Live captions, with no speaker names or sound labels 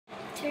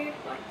2,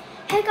 1.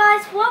 Hey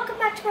guys, welcome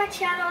back to my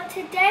channel.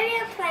 Today we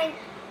are playing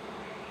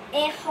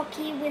air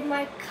hockey with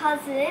my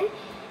cousin,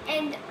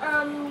 and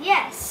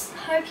yes,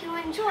 hope you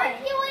enjoy.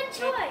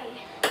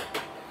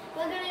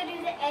 We're gonna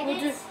do the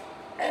edits.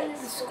 And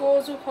the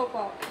scores will pop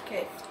up.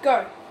 Okay,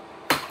 go.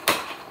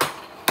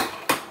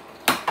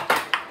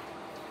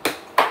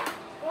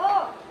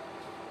 Oh,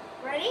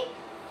 ready?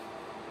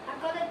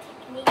 I've got a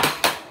technique.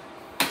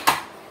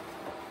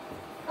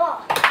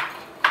 Oh,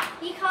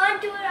 you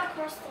can't do it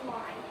across the line.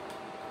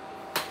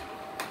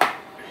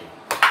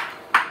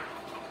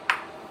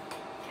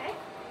 Okay.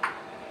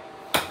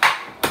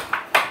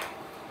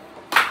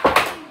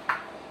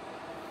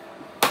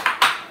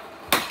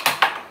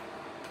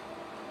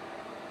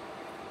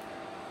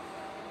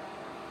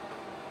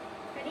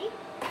 Ready?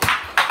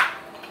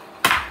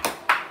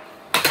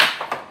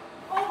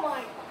 Oh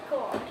my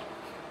god.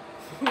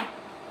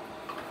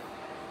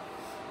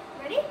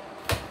 Ready?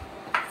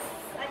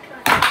 I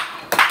can't.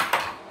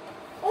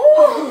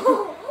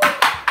 Oh!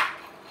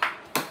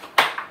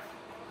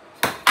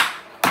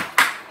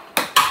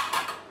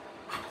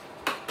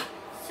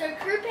 So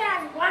Krupa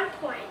has 1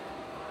 point.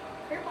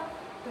 Krupa.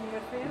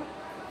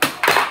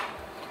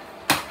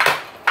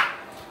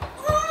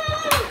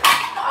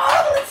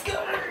 Oh, let's go!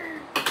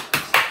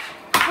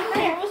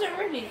 Hey, I wasn't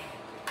ready.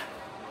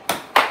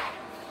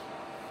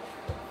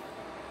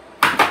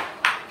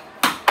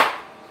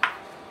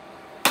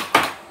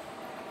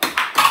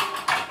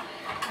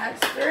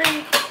 That's 3.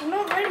 I'm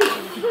not ready.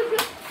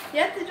 You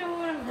have to do it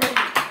when I'm ready.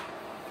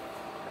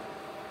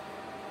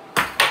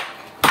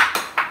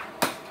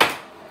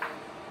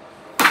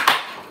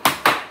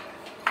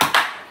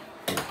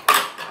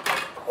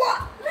 What?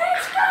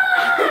 Let's go!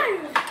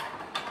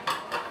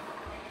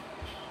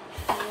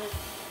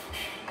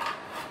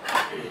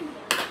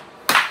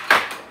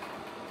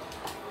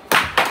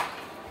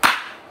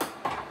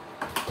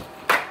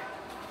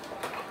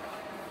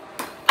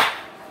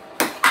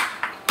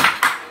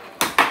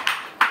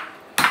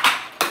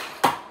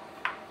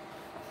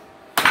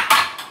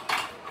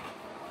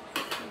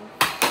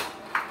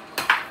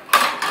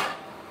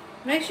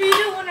 Make sure you do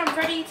it when I'm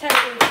ready, Teddy.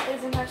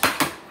 Isn't that?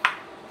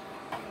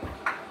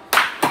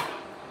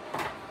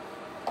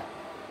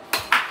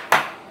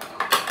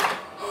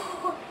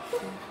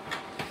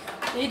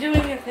 Are you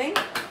doing your thing?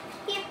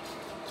 Yep.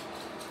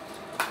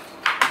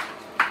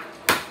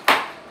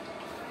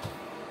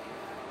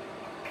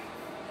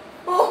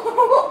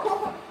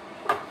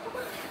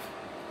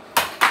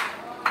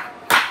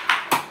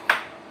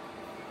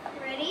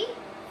 Ready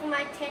for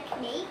my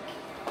technique?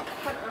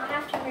 But I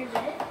have to move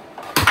it.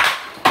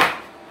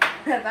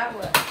 That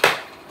worked.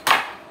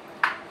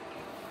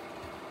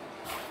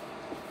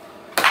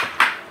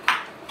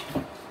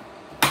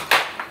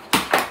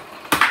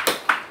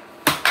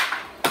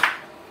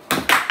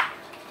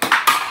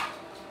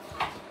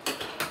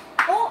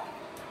 Oh!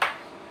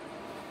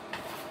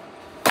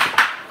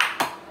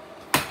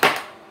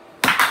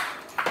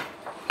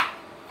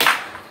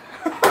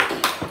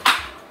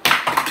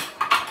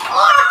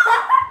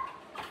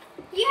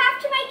 You have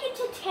to make it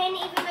to 10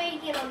 even though you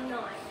get on 9.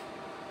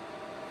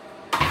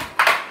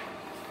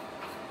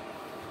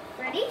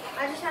 Ready?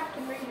 I just have to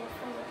move it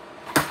forward.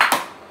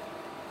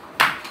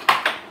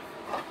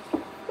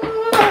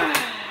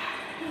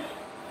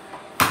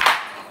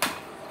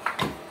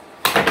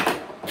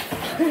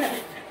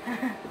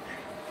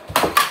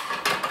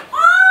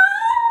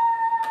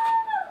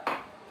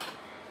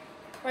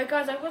 Right,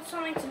 guys, I've got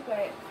something to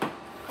go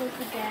with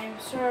the game,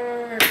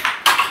 so.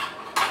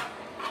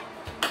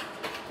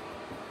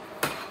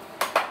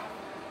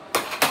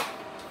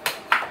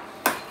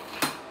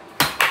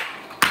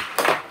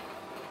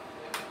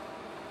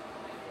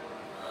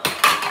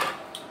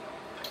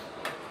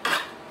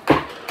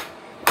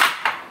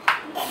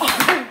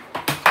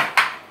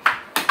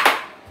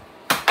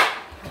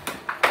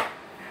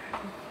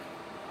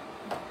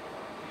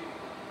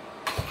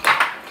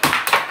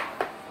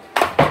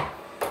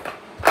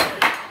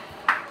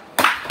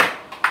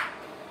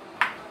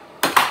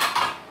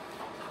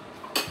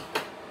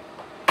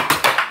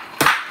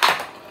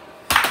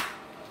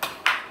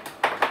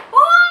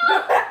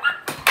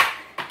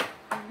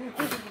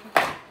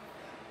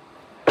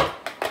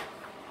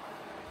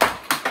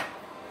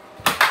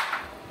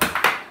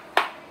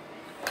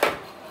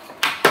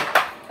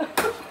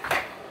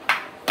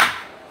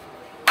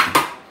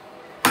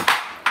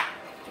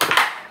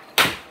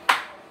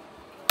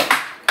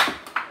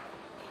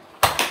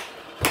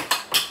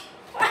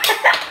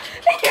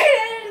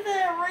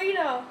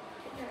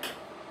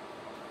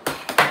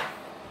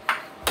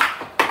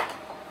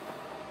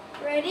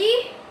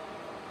 Ready?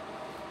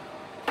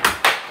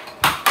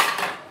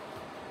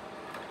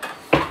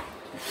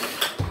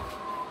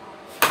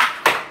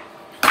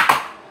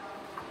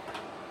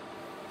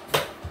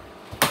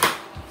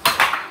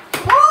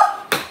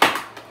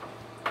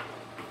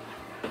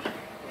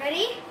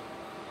 Ready?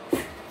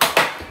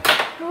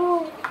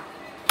 Oh.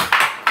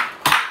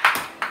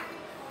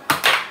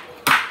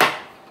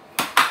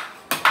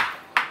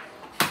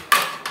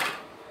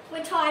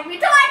 We're tied. No, we're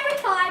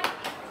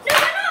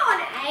not on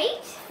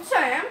 8. Yes, I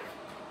am.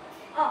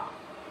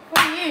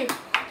 you.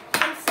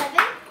 And 7.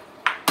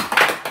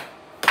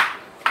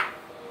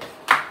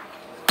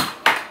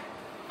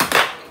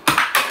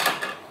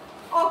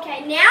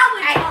 Okay, now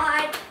we're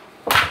tied.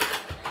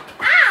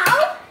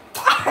 Ow!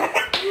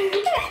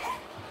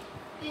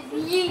 Just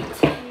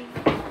yeeting.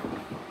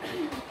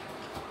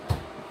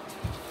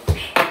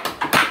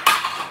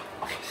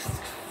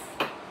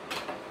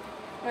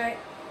 Wait,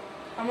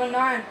 I'm on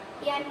 9.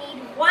 Yeah, I need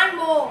one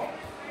more.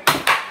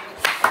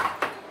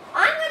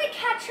 I'm gonna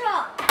catch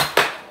up.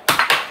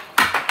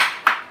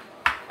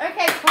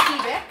 Okay, Cookie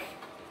Beck.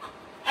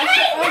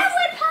 Hey, now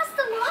we're past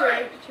the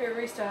line. True,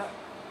 restart.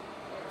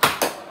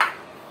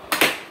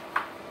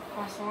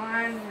 Pass the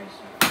line,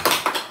 restart.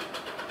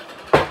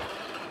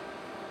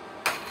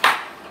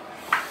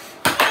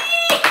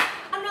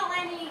 I'm not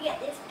letting you get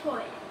this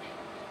point.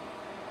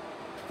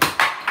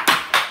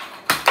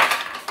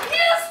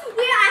 Yes,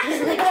 we're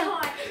actually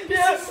tied.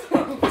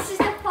 This is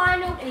the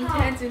final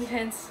part.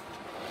 Intense.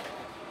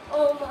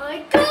 Oh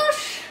my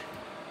gosh.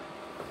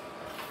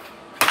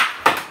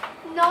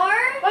 No.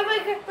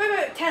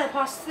 Wait. Taylor,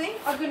 pass the thing.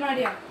 I've got an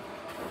idea.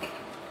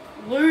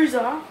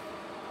 Loser.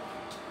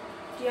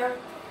 Do you have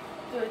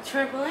the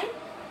trampoline?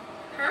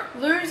 Huh?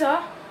 Loser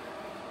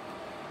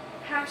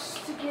has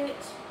to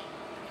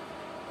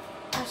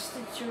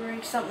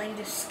drink something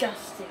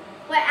disgusting.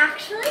 Wait,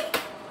 actually?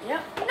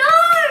 Yep.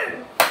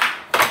 No!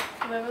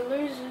 Whoever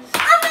loses.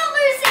 I'm not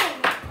losing!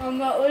 I'm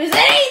not losing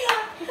either!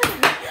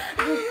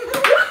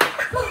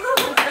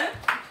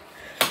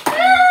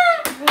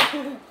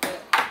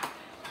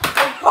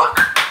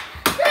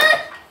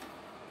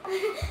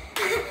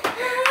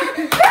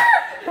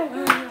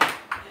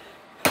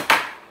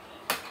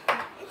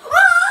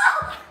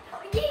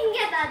 You can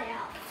get that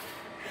out.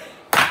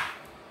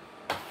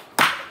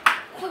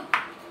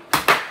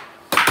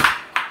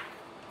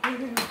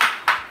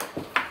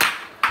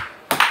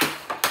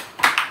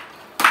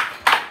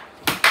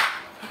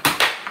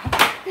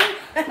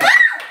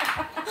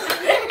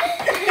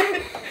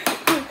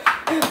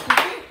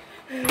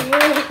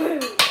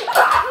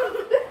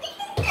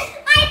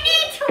 I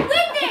need to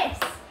win this!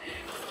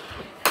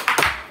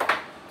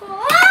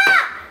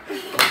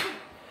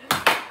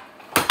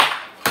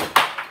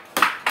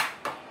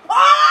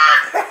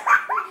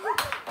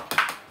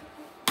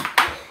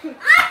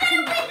 I'm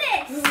gonna win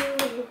this!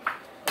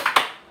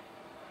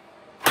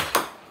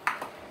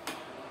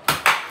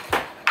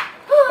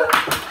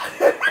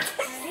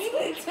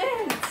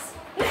 Intense.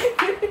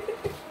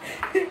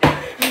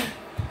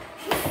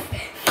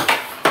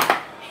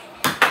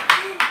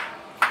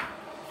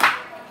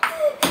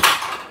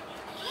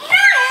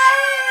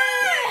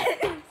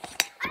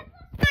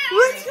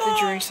 Let's To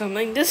drink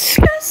something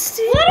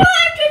disgusting. What do I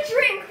have to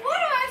drink? What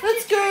do I have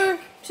Let's to go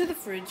drink? to the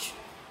fridge.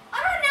 I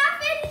don't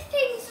have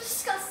anything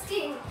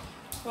disgusting.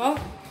 Well,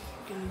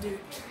 gonna do.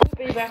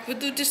 We'll be back with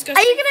the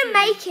disgusting. Are you gonna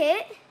food. make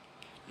it?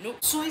 Nope.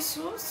 Soy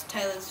sauce,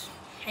 Taylor's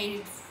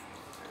hated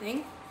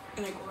thing,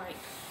 and a grape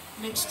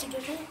mixed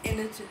together, and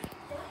it's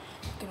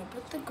gonna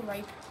put the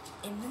grape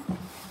in there,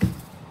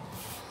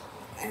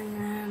 and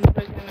then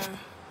we're gonna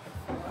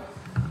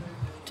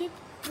dip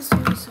the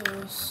soy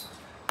sauce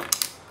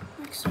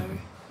like so.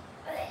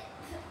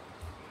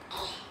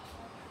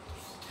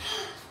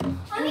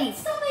 I need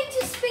something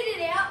to spit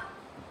it out.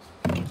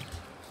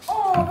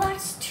 Oh,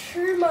 that's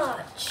too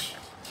much.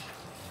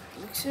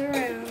 Mix it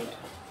around.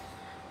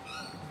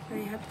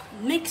 And you have to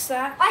mix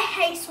that. I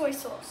hate soy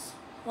sauce.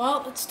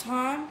 Well, it's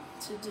time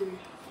to do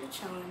your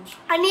challenge.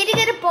 I need to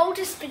get a bowl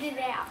to spit it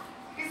out.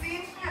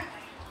 Honestly,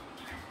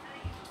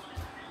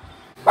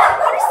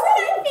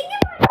 I think it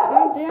might.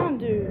 Calm down,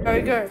 dude.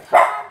 Go.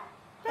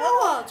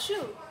 Bella,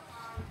 chill.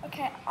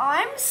 Okay,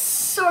 I'm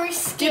so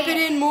scared. Dip it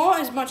in more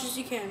as much as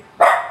you can.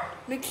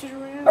 Mix it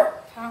around.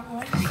 Can't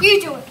wait.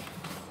 You do it.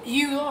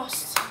 You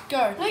lost.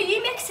 Go. No,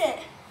 you mix it.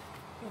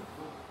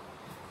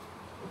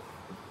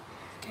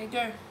 Okay,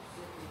 go.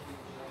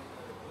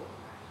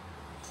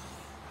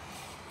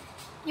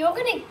 You're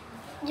gonna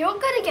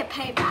get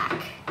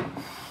payback.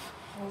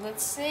 Well,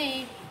 let's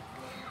see.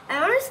 I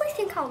honestly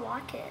think I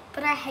like it,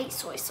 but I hate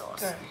soy sauce.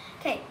 Go.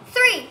 Okay,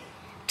 3,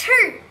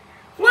 2,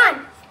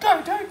 1.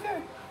 Go.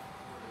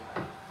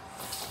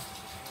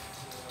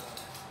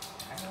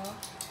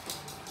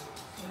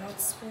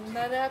 Let's spin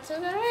that out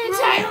today.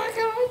 Taylor,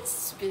 come on.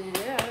 Spit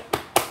it out.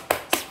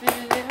 Spit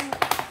it out.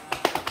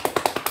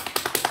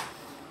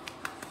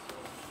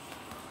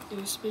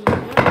 Gonna spit it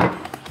out.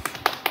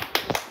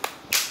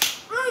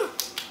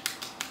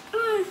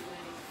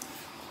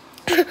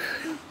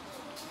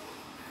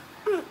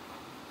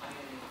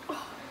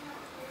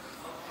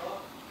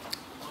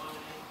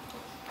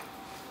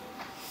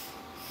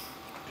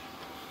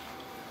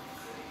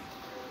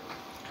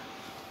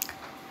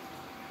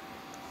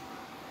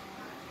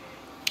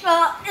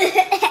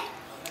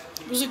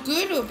 Was it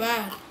good or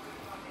bad?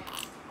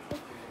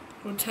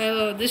 Well,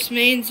 Taylor, this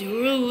means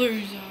you're a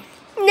loser.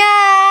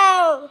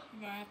 No! You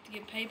might have to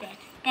get payback.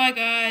 Bye,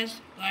 guys.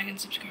 Like and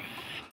subscribe.